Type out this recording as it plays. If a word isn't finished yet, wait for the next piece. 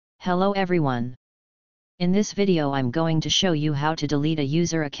Hello everyone. In this video I'm going to show you how to delete a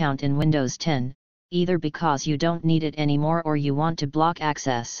user account in Windows 10, either because you don't need it anymore or you want to block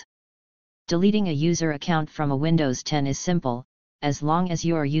access. Deleting a user account from a Windows 10 is simple, as long as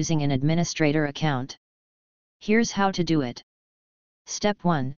you are using an administrator account. Here's how to do it. Step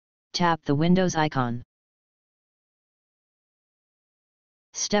 1. Tap the Windows icon.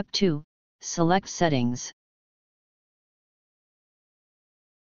 Step 2. Select Settings.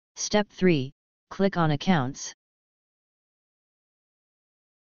 Step 3. Click on Accounts.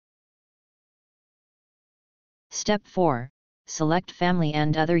 Step 4. Select Family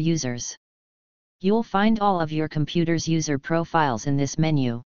and Other Users. You'll find all of your computer's user profiles in this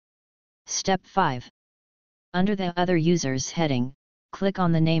menu. Step 5. Under the Other Users heading, click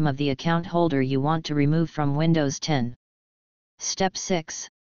on the name of the account holder you want to remove from Windows 10. Step 6.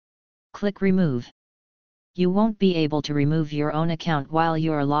 Click Remove. You won't be able to remove your own account while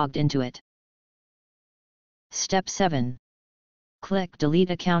you're logged into it. Step 7. Click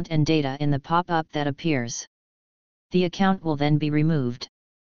Delete Account and Data in the pop-up that appears. The account will then be removed.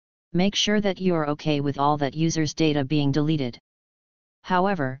 Make sure that you're okay with all that user's data being deleted.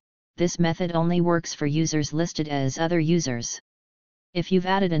 However, this method only works for users listed as other users. If you've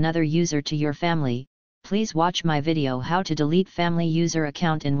added another user to your family, please watch my video how to delete family user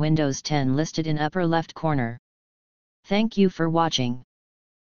account in Windows 10 listed in upper left corner. Thank you for watching.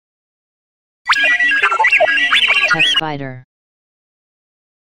 TechSpider.